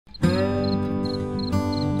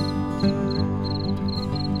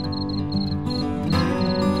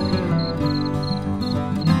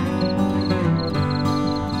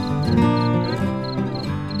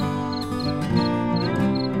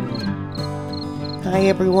Hi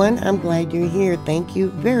everyone, I'm glad you're here. Thank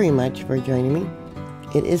you very much for joining me.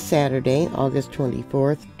 It is Saturday, August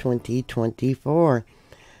 24th, 2024.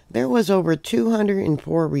 There was over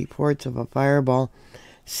 204 reports of a fireball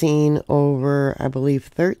seen over, I believe,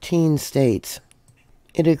 13 states.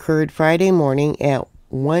 It occurred Friday morning at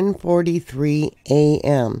 1:43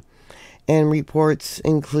 a.m. and reports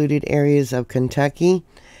included areas of Kentucky,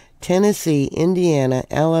 Tennessee, Indiana,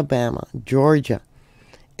 Alabama, Georgia,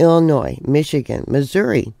 Illinois, Michigan,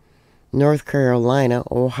 Missouri, North Carolina,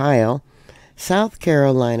 Ohio, South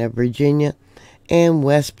Carolina, Virginia, and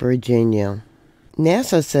West Virginia.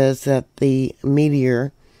 NASA says that the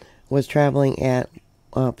meteor was traveling at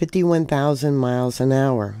 51,000 miles an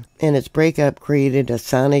hour, and its breakup created a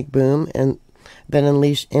sonic boom and that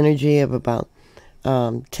unleashed energy of about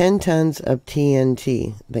 10 tons of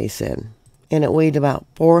TNT, they said. And it weighed about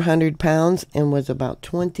 400 pounds and was about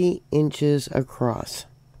 20 inches across.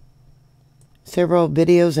 Several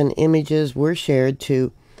videos and images were shared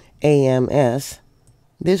to AMS.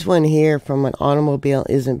 This one here from an automobile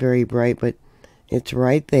isn't very bright, but it's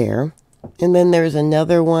right there. And then there's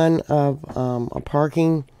another one of a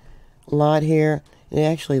parking lot here. It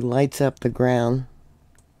actually lights up the ground.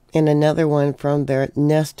 And another one from their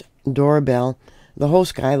Nest doorbell. The whole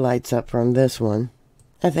sky lights up from this one.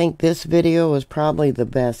 I think this video was probably the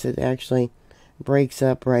best. It actually breaks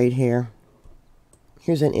up right here.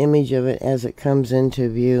 Here's an image of it as it comes into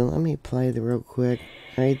view. Let me play the real quick.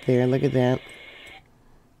 Right there, look at that.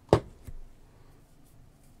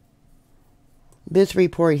 This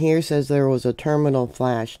report here says there was a terminal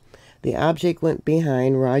flash. The object went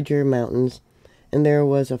behind Roger Mountains, and there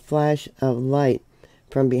was a flash of light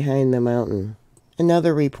from behind the mountain.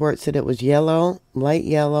 Another report said it was yellow, light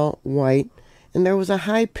yellow, white, and there was a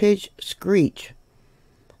high-pitched screech.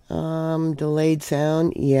 Delayed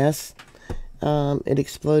sound, yes. It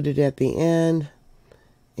exploded at the end,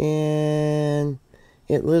 and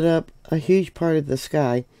it lit up a huge part of the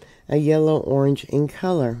sky, a yellow-orange in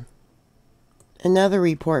color. Another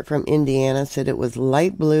report from Indiana said it was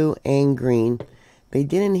light blue and green. They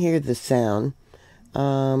didn't hear the sound,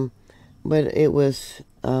 but it was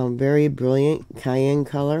very brilliant cayenne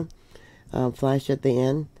color, flashed at the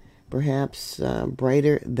end, perhaps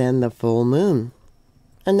brighter than the full moon.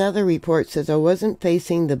 Another report says I wasn't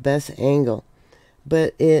facing the best angle,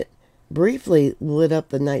 but it briefly lit up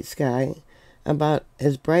the night sky about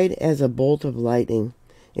as bright as a bolt of lightning.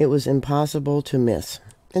 It was impossible to miss.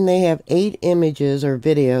 And they have 8 images or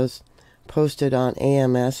videos posted on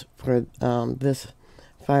AMS for this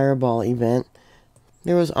fireball event.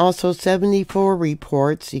 There was also 74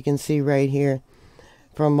 reports, you can see right here,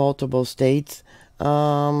 from multiple states.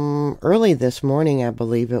 Early this morning, I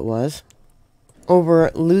believe it was.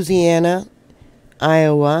 Over Louisiana,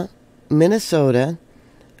 Iowa, Minnesota,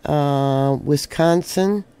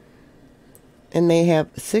 Wisconsin, and they have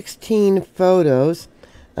 16 photos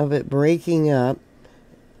of it breaking up.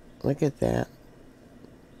 Look at that.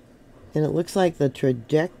 And it looks like the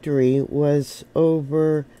trajectory was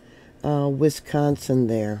over Wisconsin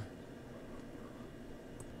there.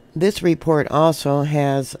 This report also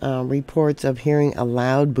has reports of hearing a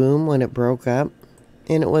loud boom when it broke up.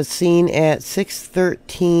 And it was seen at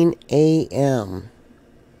 6:13 a.m.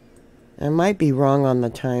 I might be wrong on the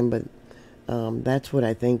time, but that's what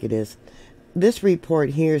I think it is. This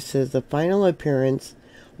report here says the final appearance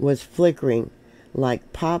was flickering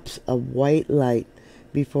like pops of white light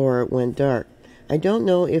before it went dark. I don't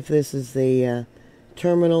know if this is the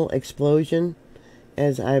terminal explosion,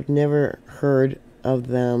 as I've never heard of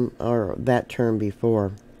them or that term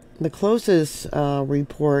before. The closest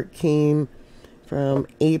report came from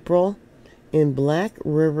April in Black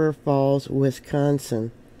River Falls,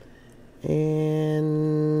 Wisconsin,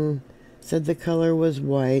 and said the color was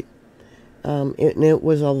white, and it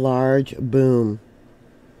was a large boom.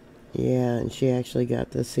 Yeah, and she actually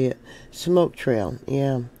got to see it. Smoke trail,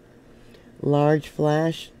 yeah. Large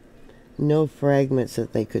flash, no fragments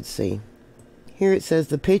that they could see. Here it says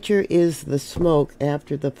the picture is the smoke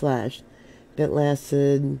after the flash that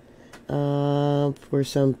lasted for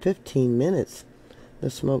some 15 minutes. The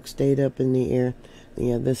smoke stayed up in the air.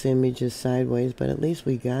 Yeah, this image is sideways, but at least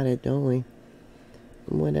we got it, don't we?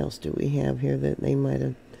 What else do we have here that they might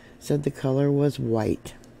have said the color was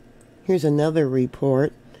white? Here's another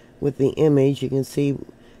report with the image. You can see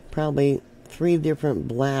probably 3 different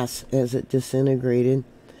blasts as it disintegrated.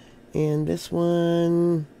 And this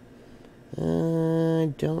one,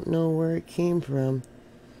 I don't know where it came from.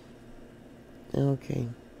 Okay,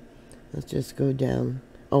 let's just go down.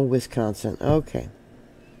 Oh, Wisconsin. Okay.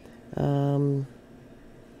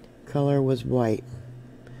 Color was white.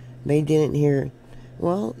 They didn't hear.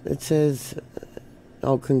 Well, it says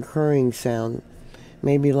concurring sound.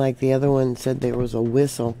 Maybe like the other one said there was a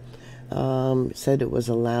whistle. Said it was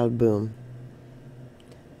a loud boom.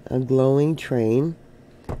 A glowing train.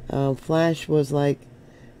 Flash was like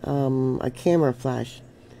a camera flash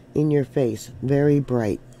in your face. Very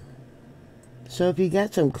bright. So if you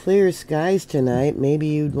got some clear skies tonight, maybe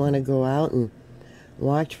you'd want to go out and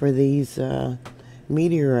watch for these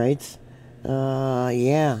meteorites.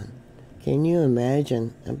 Yeah. Can you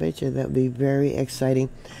imagine? I bet you that would be very exciting.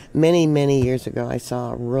 Many, many years ago, I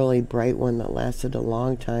saw a really bright one that lasted a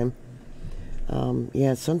long time.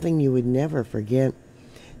 Yeah, it's something you would never forget.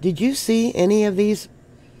 Did you see any of these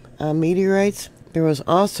meteorites? There was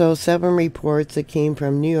also 7 reports that came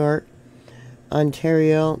from New York,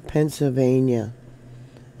 Ontario, Pennsylvania.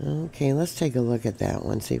 Okay, let's take a look at that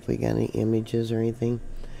one, see if we got any images or anything.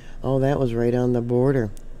 Oh, that was right on the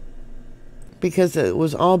border. Because it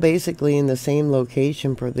was all basically in the same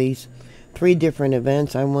location for these 3 different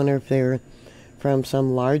events. I wonder if they're from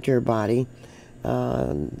some larger body.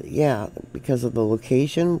 Yeah, because of the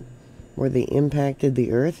location where they impacted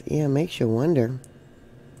the Earth. Yeah, it makes you wonder.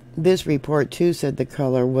 This report, too, said the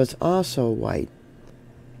color was also white.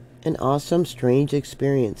 An awesome, strange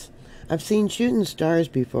experience. I've seen shooting stars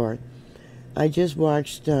before. I just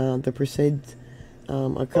watched the Perseid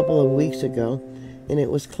a couple of weeks ago, and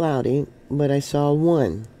it was cloudy, but I saw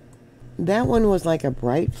one. That one was like a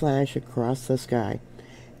bright flash across the sky,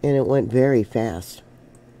 and it went very fast.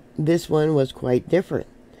 This one was quite different.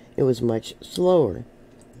 It was much slower.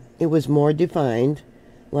 It was more defined,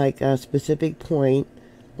 like a specific point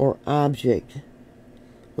or object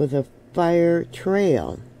with a fire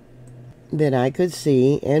trail that I could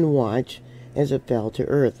see and watch as it fell to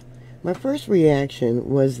Earth. My first reaction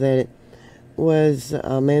was that it was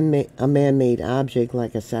a man-made object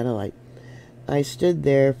like a satellite. I stood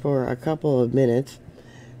there for a couple of minutes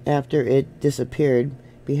after it disappeared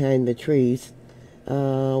behind the trees,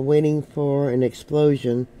 waiting for an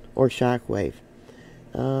explosion or shockwave.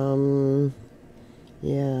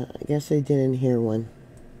 Yeah, I guess I didn't hear one.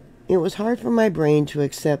 It was hard for my brain to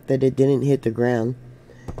accept that it didn't hit the ground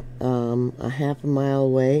a half a mile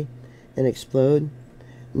away and explode.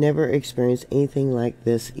 Never experienced anything like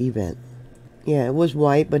this event. Yeah, it was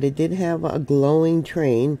white, but it did have a glowing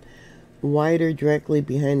train, wider directly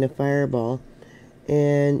behind the fireball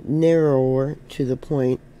and narrower to the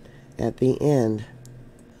point at the end.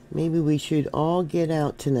 Maybe we should all get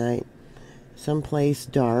out tonight, someplace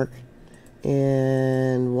dark,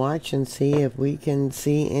 and watch and see if we can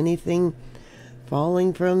see anything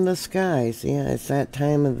falling from the skies. Yeah, it's that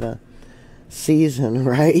time of the season,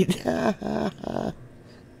 right?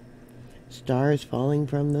 Stars falling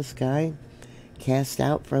from the sky, cast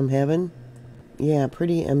out from heaven. Yeah,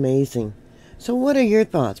 pretty amazing. So what are your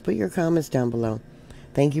thoughts? Put your comments down below.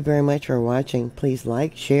 Thank you very much for watching. Please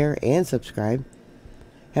like, share, and subscribe.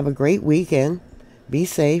 Have a great weekend. Be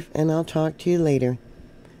safe, and I'll talk to you later.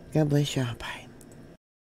 God bless y'all. Bye.